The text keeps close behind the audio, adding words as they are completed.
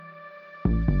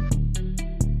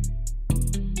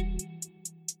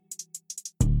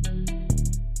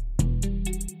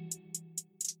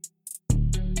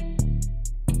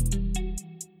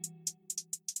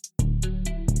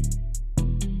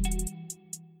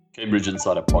Cambridge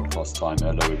Insider podcast time.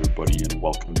 Hello, everybody, and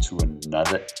welcome to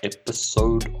another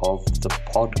episode of the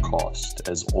podcast.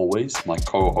 As always, my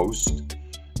co-host,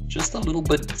 just a little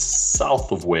bit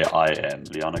south of where I am,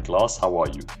 Liana Glass. How are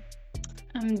you?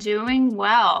 I'm doing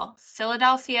well.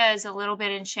 Philadelphia is a little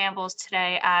bit in shambles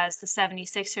today as the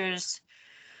 76ers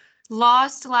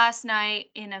lost last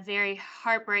night in a very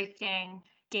heartbreaking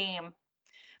game.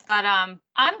 But I'm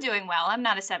doing well. I'm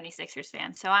not a 76ers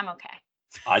fan, so I'm okay.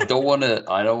 I don't want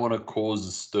to cause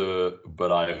a stir,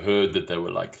 but I heard that they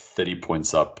were like 30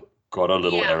 points up, got a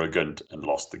little arrogant, and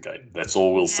lost the game. That's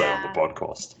all we'll say on the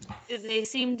podcast. They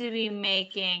seem to be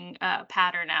making a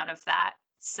pattern out of that.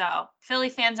 So Philly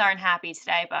fans aren't happy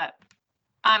today, but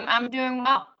I'm doing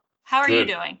well. How are you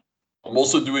doing? I'm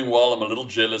also doing well. I'm a little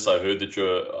jealous. I heard that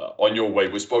you're on your way.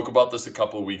 We spoke about this a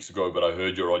couple of weeks ago, but I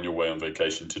heard you're on your way on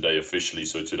vacation today officially.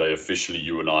 So today officially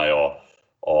you and I are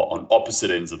on opposite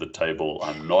ends of the table.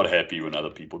 I'm not happy when other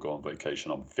people go on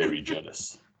vacation. I'm very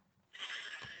jealous.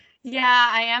 Yeah,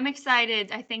 I am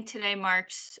excited. I think today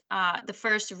marks the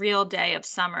first real day of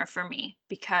summer for me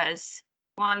because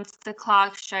once the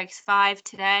clock strikes 5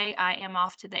 today, I am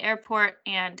off to the airport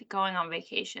and going on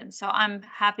vacation. So I'm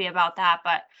happy about that.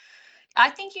 But I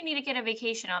think you need to get a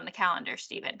vacation on the calendar,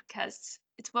 Stephen, because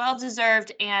it's well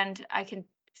deserved and I can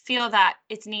feel that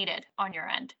it's needed on your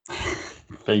end.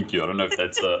 Thank you. I don't know if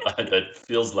that's that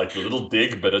feels like a little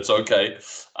dig, but it's okay.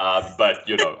 But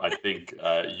I think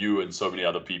you and so many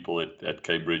other people at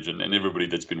Cambridge and everybody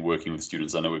that's been working with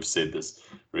students, I know we've said this,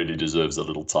 really deserves a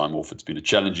little time off. It's been a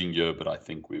challenging year, but I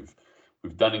think we've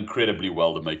done incredibly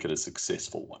well to make it a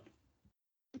successful one.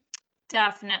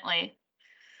 Definitely.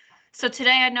 So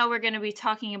today I know we're going to be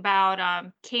talking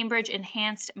about Cambridge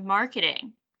Enhanced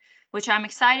Marketing, which I'm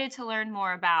excited to learn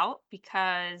more about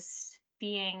because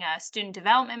being a student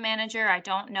development manager, I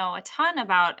don't know a ton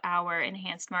about our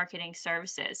enhanced marketing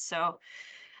services. So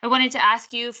I wanted to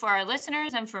ask you, for our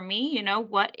listeners and for me,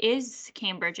 what is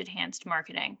Cambridge Enhanced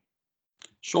Marketing?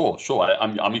 Sure.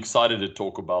 I'm excited to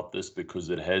talk about this because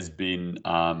it has been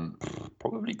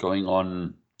probably going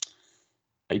on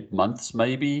 8 months,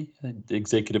 maybe. The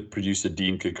executive producer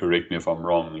Dean could correct me if I'm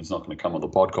wrong. He's not going to come on the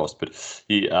podcast, but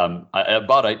he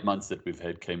about 8 months that we've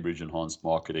had Cambridge Enhanced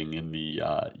Marketing in the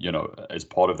as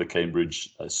part of the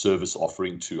Cambridge service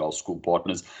offering to our school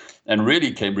partners, and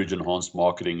really Cambridge Enhanced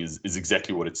Marketing is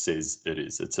exactly what it says it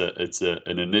is. It's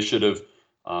an initiative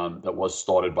that was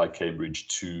started by Cambridge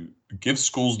to give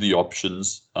schools the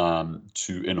options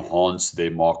to enhance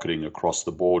their marketing across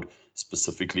the board,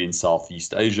 specifically in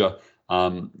Southeast Asia.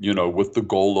 With the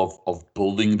goal of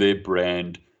building their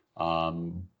brand,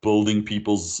 building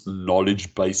people's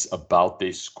knowledge base about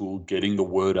their school, getting the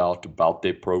word out about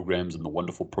their programs and the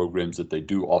wonderful programs that they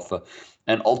do offer.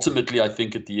 And ultimately, I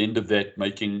think at the end of that,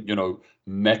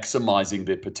 maximizing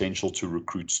their potential to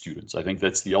recruit students. I think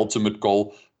that's the ultimate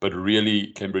goal. But really,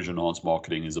 Cambridge Enhanced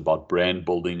Marketing is about brand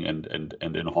building and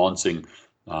enhancing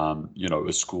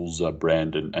a school's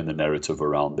brand and the narrative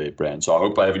around their brand. So I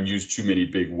hope I haven't used too many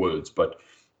big words, but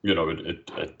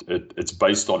it's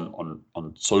based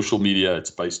on social media.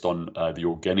 It's based on the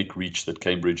organic reach that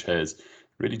Cambridge has.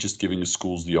 Really, just giving the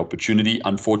schools the opportunity,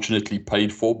 unfortunately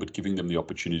paid for, but giving them the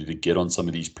opportunity to get on some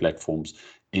of these platforms,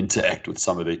 interact with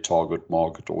some of their target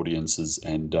market audiences,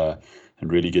 and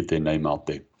really get their name out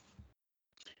there.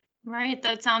 Right,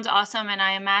 that sounds awesome. And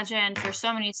I imagine for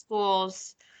so many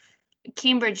schools,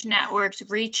 Cambridge Network's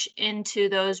reach into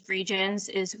those regions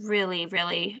is really,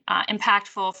 really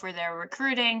impactful for their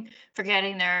recruiting, for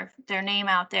getting their name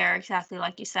out there, exactly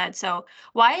like you said. So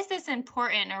why is this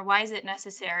important, or why is it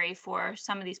necessary for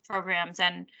some of these programs?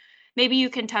 And maybe you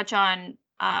can touch on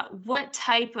what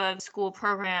type of school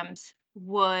programs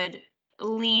would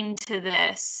lean to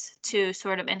this to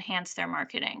sort of enhance their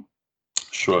marketing.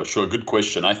 Sure. Good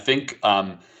question. I think,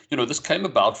 this came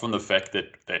about from the fact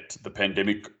that the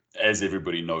pandemic, as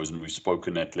everybody knows, and we've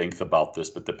spoken at length about this,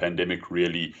 but the pandemic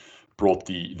really brought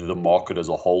the market as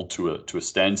a whole to a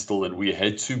standstill, and we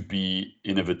had to be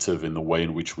innovative in the way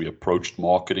in which we approached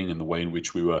marketing and the way in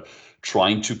which we were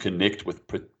trying to connect with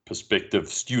prospective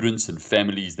students and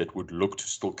families that would look to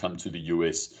still come to the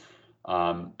US.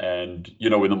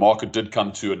 When the market did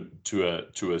come to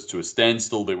a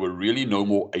standstill, there were really no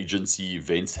more agency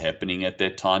events happening at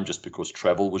that time, just because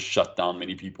travel was shut down.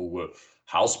 Many people were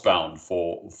housebound,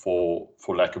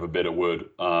 for lack of a better word.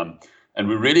 And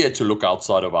we really had to look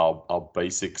outside of our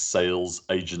basic sales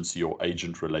agency or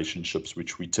agent relationships,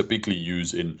 which we typically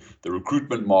use in the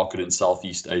recruitment market in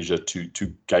Southeast Asia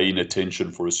to gain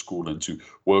attention for a school and to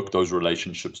work those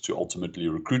relationships to ultimately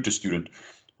recruit a student.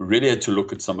 we really had to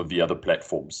look at some of the other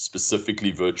platforms,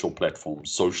 specifically virtual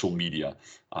platforms, social media,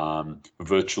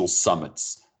 virtual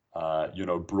summits,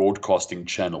 broadcasting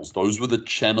channels. Those were the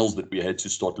channels that we had to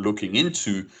start looking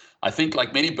into, I think,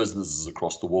 like many businesses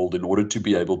across the world, in order to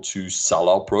be able to sell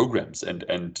our programs and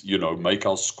make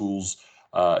our schools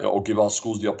or give our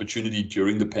schools the opportunity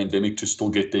during the pandemic to still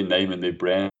get their name and their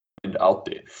brand out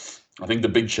there. I think the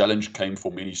big challenge came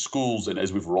for many schools, and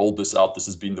as we've rolled this out, this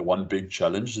has been the one big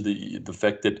challenge, the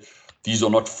fact that these are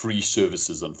not free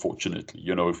services, unfortunately.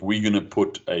 If we're going to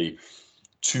put a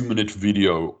 2-minute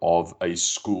video of a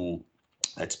school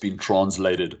that's been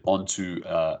translated onto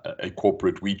a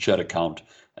corporate WeChat account,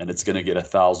 and it's going to get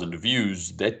 1,000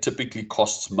 views, that typically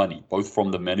costs money, both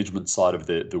from the management side of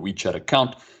the WeChat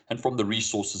account and from the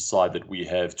resources side that we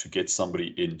have to get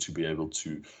somebody in to be able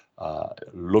to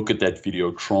look at that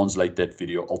video, translate that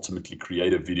video, ultimately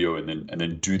create a video, and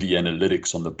then do the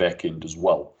analytics on the back end as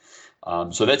well.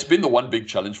 So that's been the one big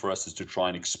challenge for us, is to try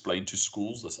and explain to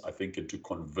schools this, I think, and to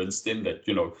convince them that,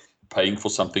 paying for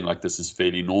something like this is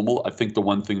fairly normal. I think the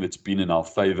one thing that's been in our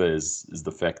favor is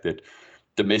the fact that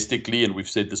domestically, and we've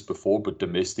said this before, but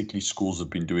domestically, schools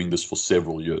have been doing this for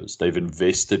several years. They've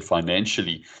invested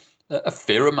financially a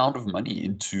fair amount of money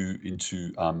into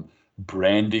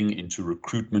branding, into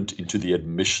recruitment, into the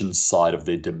admissions side of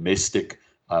their domestic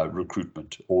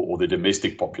recruitment or their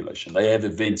domestic population. They have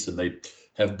events and they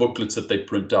have booklets that they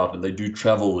print out, and they do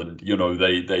travel, and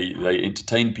they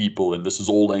entertain people, and this is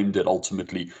all aimed at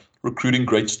ultimately recruiting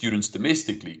great students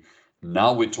domestically.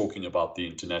 Now we're talking about the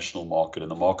international market, and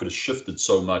the market has shifted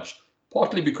so much,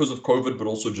 partly because of COVID, but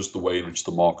also just the way in which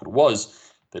the market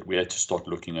was, that we had to start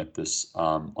looking at this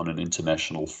on an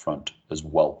international front as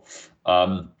well.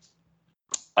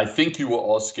 I think you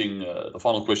were asking, the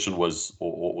final question was,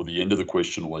 or the end of the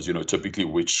question was, typically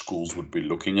which schools would be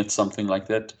looking at something like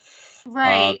that.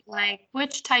 Right. Like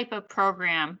which type of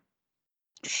program?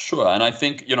 Sure. And I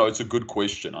think, it's a good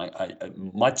question.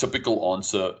 My typical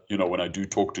answer, when I do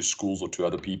talk to schools or to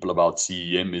other people about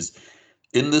CEM, is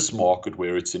in this market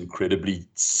where it's incredibly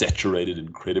saturated,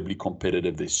 incredibly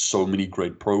competitive, there's so many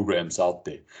great programs out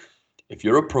there. If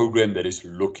you're a program that is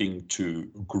looking to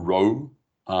grow,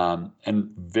 and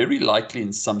very likely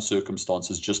in some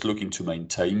circumstances just looking to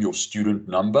maintain your student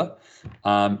number,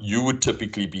 you would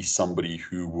typically be somebody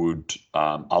who would,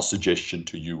 our suggestion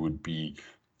to you would be,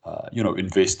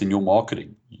 invest in your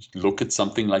marketing. Look at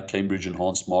something like Cambridge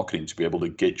Enhanced Marketing to be able to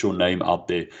get your name out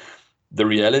there. The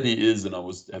reality is, and I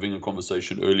was having a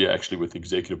conversation earlier actually with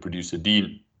executive producer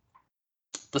Dean,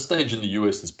 the stage in the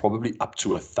US is probably up to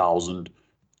 1,000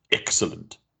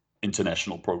 excellent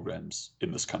international programs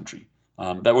in this country.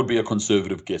 That would be a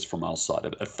conservative guess from our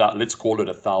side. Let's call it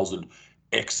 1,000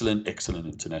 excellent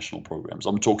international programs.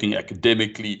 I'm talking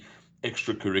academically,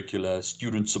 extracurricular,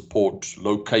 student support,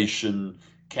 location,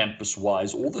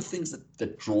 campus-wise, all the things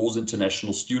that draws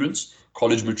international students,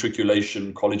 college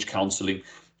matriculation, college counseling.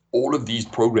 All of these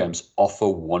programs offer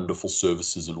wonderful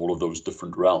services in all of those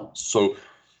different realms. So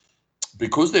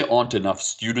because there aren't enough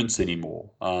students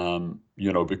anymore,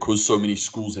 because so many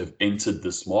schools have entered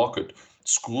this market,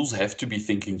 schools have to be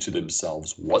thinking to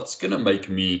themselves, what's going to make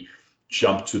me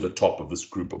jump to the top of this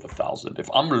group of 1,000? If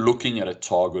I'm looking at a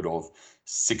target of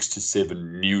 6 to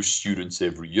 7 new students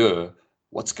every year,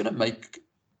 what's going to make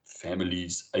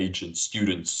families, agents,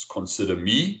 students consider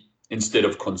me instead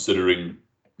of considering,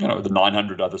 the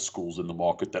 900 other schools in the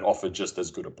market that offer just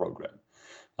as good a program?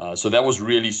 So that was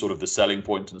really sort of the selling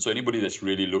point. And so anybody that's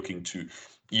really looking to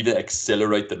either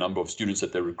accelerate the number of students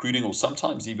that they're recruiting, or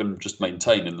sometimes even just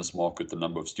maintain in this market the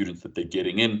number of students that they're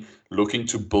getting in, looking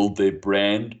to build their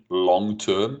brand long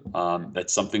term,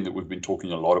 that's something that we've been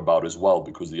talking a lot about as well,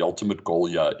 because the ultimate goal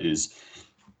here is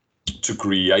to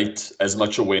create as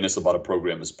much awareness about a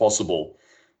program as possible.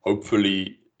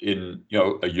 Hopefully in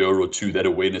a year or two, that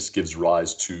awareness gives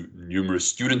rise to numerous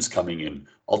students coming in.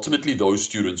 Ultimately, those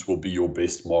students will be your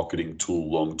best marketing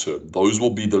tool long term. Those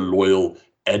will be the loyal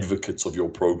advocates of your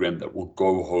program that will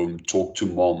go home, talk to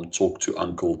mom, talk to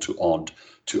uncle, to aunt,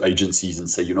 to agencies, and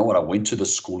say, you know what, I went to the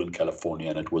school in California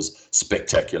and it was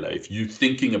spectacular. If you're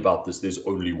thinking about this, there's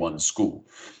only one school.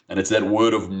 And it's that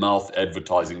word of mouth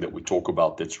advertising that we talk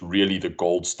about that's really the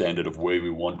gold standard of what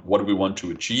we want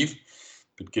to achieve.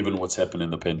 But given what's happened in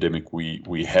the pandemic,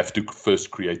 we have to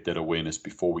first create that awareness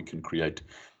before we can create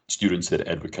students that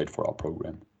advocate for our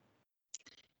program.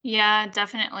 Yeah,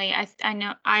 definitely. I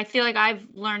know, I feel like I've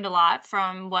learned a lot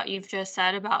from what you've just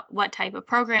said about what type of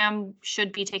program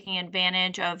should be taking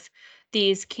advantage of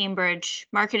these Cambridge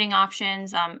marketing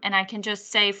options. And I can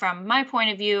just say from my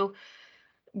point of view,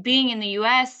 being in the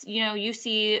US, you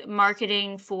see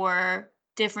marketing for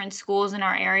different schools in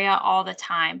our area all the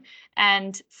time.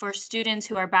 And for students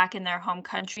who are back in their home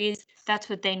countries, that's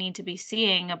what they need to be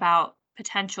seeing about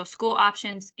potential school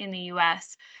options in the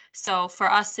US. So for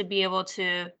us to be able to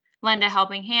lend a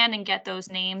helping hand and get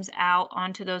those names out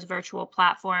onto those virtual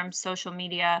platforms, social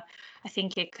media, I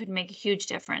think it could make a huge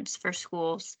difference for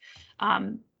schools.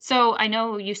 So I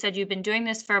know you said you've been doing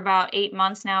this for about 8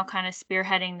 months now, kind of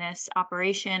spearheading this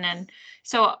operation. And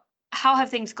so how have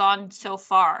things gone so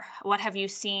far? What have you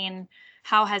seen?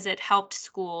 How has it helped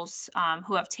schools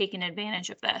who have taken advantage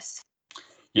of this?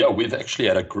 Yeah, we've actually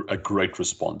had a great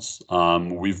response.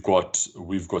 We've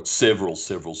got several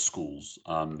schools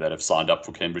that have signed up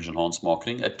for Cambridge Enhanced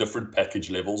Marketing at different package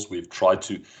levels. We've tried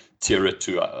to tier it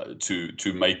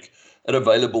to make it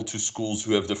available to schools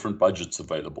who have different budgets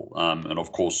available. And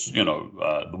of course,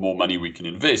 the more money we can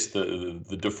invest,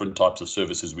 the different types of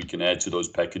services we can add to those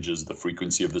packages, the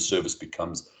frequency of the service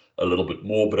becomes a little bit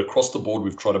more. But across the board,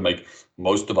 we've tried to make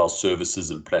most of our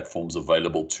services and platforms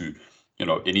available to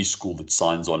any school that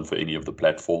signs on for any of the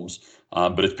platforms.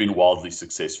 But it's been wildly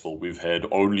successful. We've had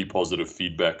only positive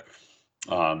feedback.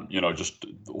 Just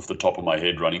off the top of my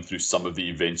head, running through some of the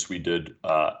events we did,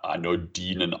 I know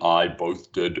Dean and I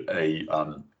both did a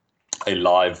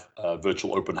live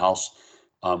virtual open house,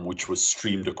 which was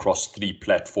streamed across 3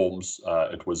 platforms.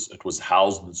 It was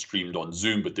housed and streamed on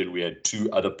Zoom, but then we had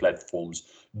 2 other platforms,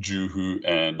 Juhu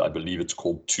and I believe it's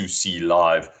called 2C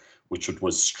Live, which it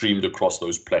was streamed across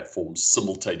those platforms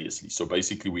simultaneously. So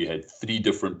basically we had 3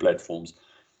 different platforms.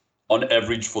 On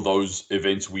average for those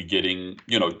events, we're getting,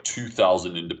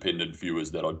 2,000 independent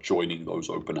viewers that are joining those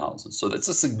open houses. So that's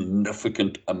a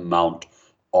significant amount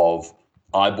of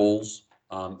eyeballs,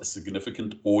 a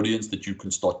significant audience that you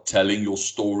can start telling your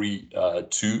story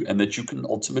to, and that you can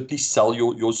ultimately sell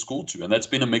your school to. And that's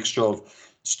been a mixture of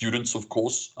students, of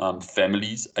course,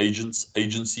 families,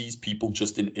 agencies, people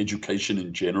just in education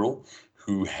in general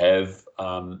who have,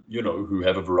 who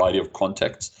have a variety of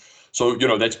contacts. So,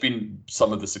 that's been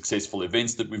some of the successful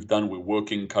events that we've done. We're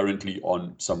working currently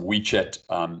on some WeChat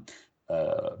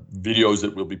videos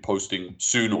that we'll be posting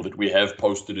soon, or that we have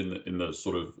posted in the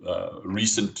sort of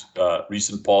recent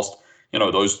past.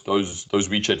 Those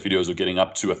WeChat videos are getting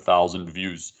up to 1,000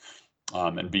 views.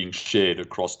 And being shared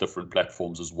across different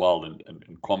platforms as well,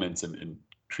 and comments and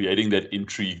creating that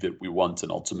intrigue that we want,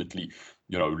 and ultimately,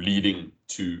 leading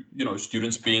to,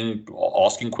 students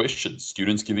asking questions,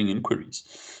 students giving inquiries.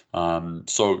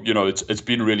 So, it's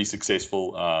been really successful.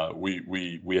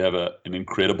 We have an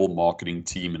incredible marketing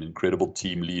team, an incredible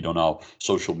team lead on our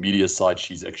social media side.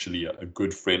 She's actually a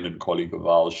good friend and colleague of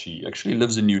ours. She actually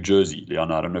lives in New Jersey.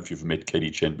 Liana, I don't know if you've met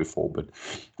Katie Chen before, but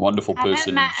wonderful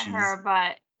person. I haven't met her,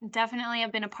 but definitely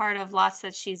have been a part of lots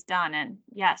that she's done. And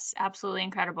yes, absolutely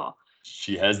incredible.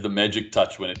 She has the magic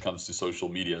touch when it comes to social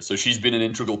media. So she's been an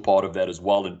integral part of that as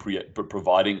well, and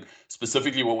providing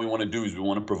specifically what we want to do is we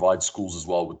want to provide schools as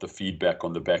well with the feedback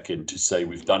on the back end to say,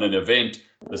 we've done an event,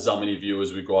 this is how many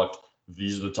viewers we got,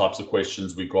 these are the types of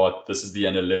questions we got, this is the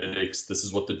analytics, this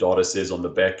is what the data says on the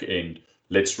back end.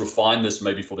 Let's refine this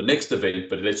maybe for the next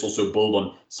event, but let's also build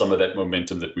on some of that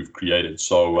momentum that we've created.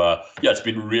 So it's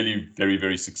been really very,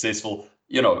 very successful.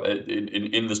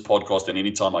 In this podcast, and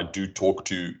anytime I do talk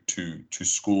to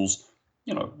schools,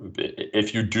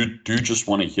 if you do just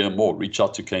want to hear more, reach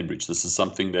out to Cambridge. This is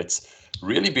something that's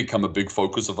really become a big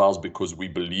focus of ours, because we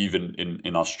believe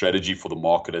in our strategy for the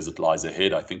market as it lies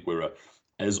ahead. I think we're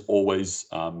as always,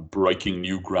 breaking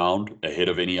new ground ahead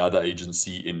of any other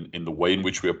agency in the way in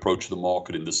which we approach the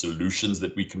market, in the solutions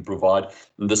that we can provide.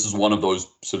 And this is one of those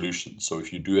solutions. So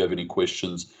if you do have any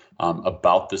questions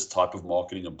about this type of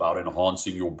marketing, about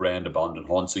enhancing your brand, about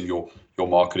enhancing your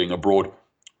marketing abroad,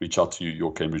 reach out to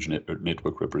your Cambridge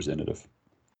Network representative.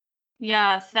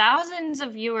 Yeah, thousands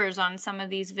of viewers on some of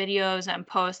these videos and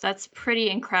posts. That's pretty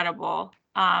incredible.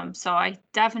 So I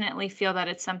definitely feel that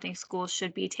it's something schools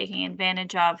should be taking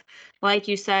advantage of, like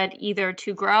you said, either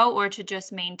to grow or to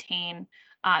just maintain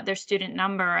their student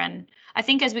number. And I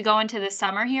think as we go into the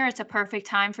summer here, it's a perfect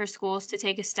time for schools to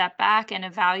take a step back and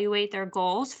evaluate their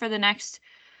goals for the next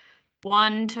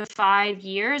 1 to 5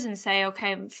 years and say,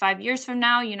 okay, 5 years from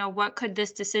now, what could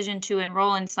this decision to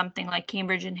enroll in something like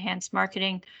Cambridge Enhanced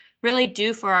Marketing really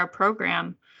do for our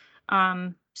program?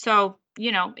 So,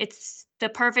 it's the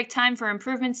perfect time for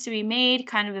improvements to be made,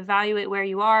 kind of evaluate where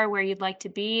you are, where you'd like to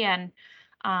be. And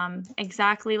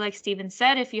exactly like Stephen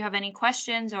said, if you have any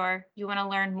questions or you want to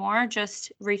learn more,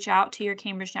 just reach out to your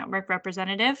Cambridge Network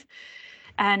representative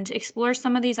and explore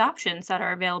some of these options that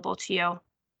are available to you.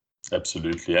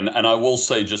 Absolutely. And I will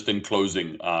say, just in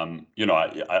closing,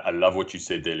 I love what you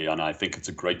said there, Liana. I think it's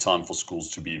a great time for schools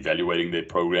to be evaluating their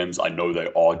programs. I know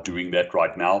they are doing that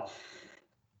right now.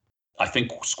 I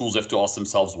think schools have to ask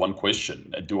themselves one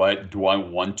question. Do I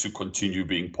want to continue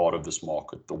being part of this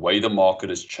market? The way the market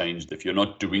has changed, if you're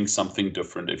not doing something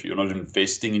different, if you're not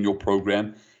investing in your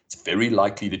program, it's very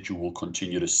likely that you will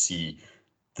continue to see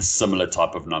the similar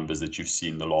type of numbers that you've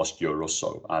seen the last year or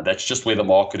so. That's just where the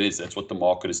market is. That's what the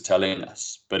market is telling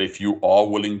us. But if you are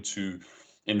willing to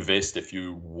invest, if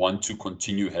you want to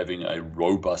continue having a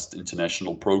robust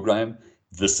international program,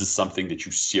 this is something that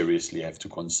you seriously have to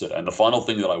consider. And the final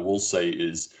thing that I will say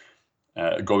is,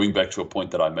 going back to a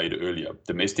point that I made earlier,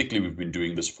 domestically, we've been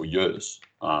doing this for years.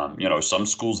 Some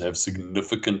schools have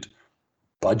significant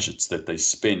budgets that they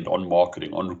spend on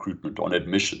marketing, on recruitment, on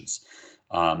admissions.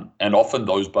 And often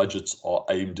those budgets are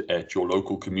aimed at your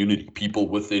local community, people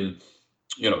within,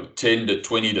 10 to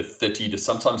 20 to 30 to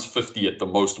sometimes 50 at the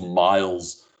most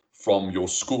miles from your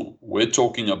school. We're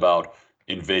talking about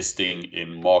investing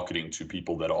in marketing to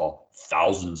people that are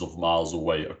thousands of miles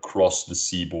away across the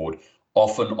seaboard,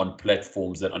 often on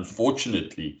platforms that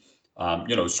unfortunately,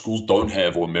 schools don't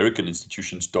have, or American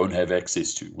institutions don't have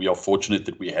access to. We are fortunate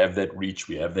that we have that reach,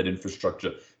 we have that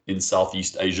infrastructure in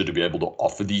Southeast Asia to be able to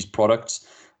offer these products.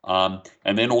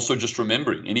 And then also just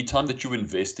remembering, anytime that you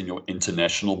invest in your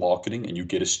international marketing and you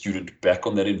get a student back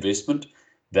on that investment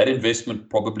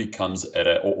probably comes at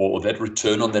or that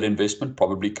return on that investment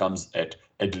probably comes at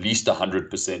least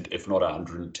 100%, if not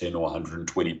 110 or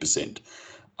 120%.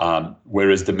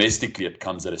 Whereas domestically, it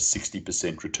comes at a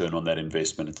 60% return on that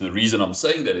investment. And the reason I'm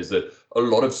saying that is that a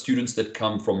lot of students that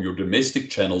come from your domestic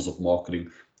channels of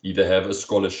marketing either have a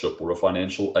scholarship or a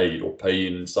financial aid or pay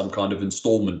in some kind of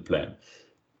installment plan.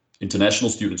 International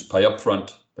students pay up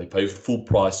front, they pay full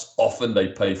price, often they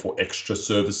pay for extra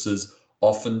services.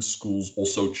 Often schools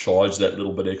also charge that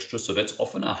little bit extra. So that's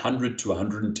often 100 to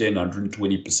 110,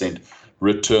 120%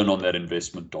 return on that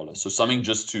investment dollar. So something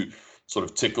just to sort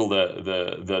of tickle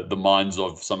the minds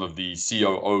of some of the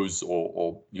COOs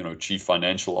or chief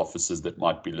financial officers that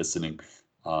might be listening.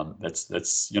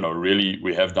 That's really,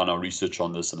 we have done our research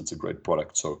on this and it's a great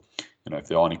product. So, if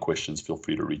there are any questions, feel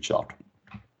free to reach out.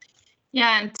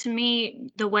 Yeah, and to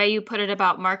me, the way you put it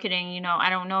about marketing, I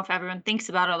don't know if everyone thinks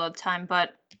about it all the time,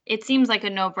 but it seems like a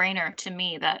no-brainer to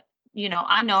me that,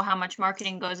 I know how much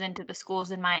marketing goes into the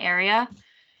schools in my area.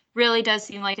 Really does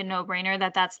seem like a no-brainer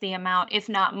that that's the amount, if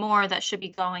not more, that should be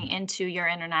going into your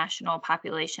international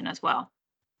population as well.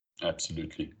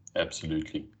 Absolutely.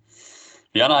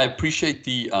 Liana, I appreciate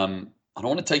I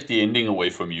don't want to take the ending away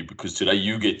from you because today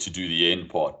you get to do the end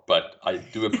part, but I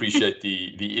do appreciate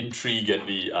the intrigue and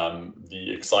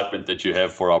the excitement that you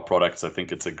have for our products. I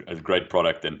think it's a great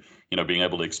product, and being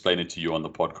able to explain it to you on the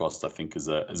podcast, I think is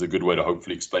a good way to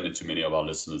hopefully explain it to many of our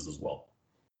listeners as well.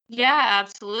 Yeah,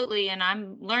 absolutely. And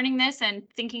I'm learning this and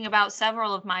thinking about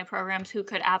several of my programs who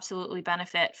could absolutely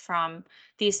benefit from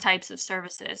these types of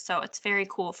services. So it's very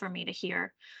cool for me to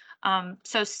hear.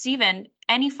 So Stephen,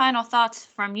 any final thoughts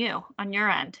from you on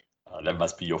your end? That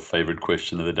must be your favorite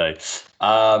question of the day.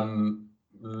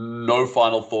 No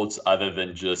final thoughts other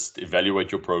than just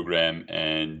evaluate your program,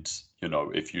 and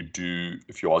if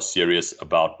you are serious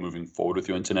about moving forward with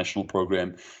your international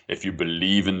program, if you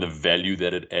believe in the value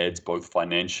that it adds both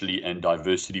financially and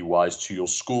diversity wise to your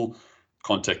school,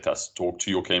 contact us, talk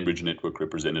to your Cambridge Network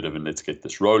representative, and let's get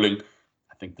this rolling.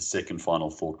 I think the second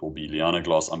final thought will be, Liana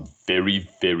Glass, I'm very,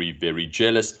 very, very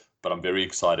jealous, but I'm very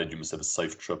excited. You must have a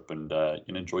safe trip and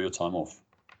enjoy your time off.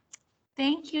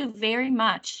 Thank you very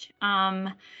much.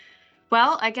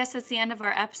 Well, I guess it's the end of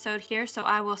our episode here, so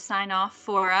I will sign off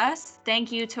for us.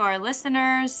 Thank you to our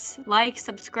listeners. Like,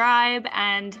 subscribe,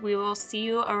 and we will see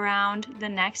you around the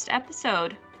next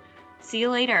episode. See you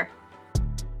later.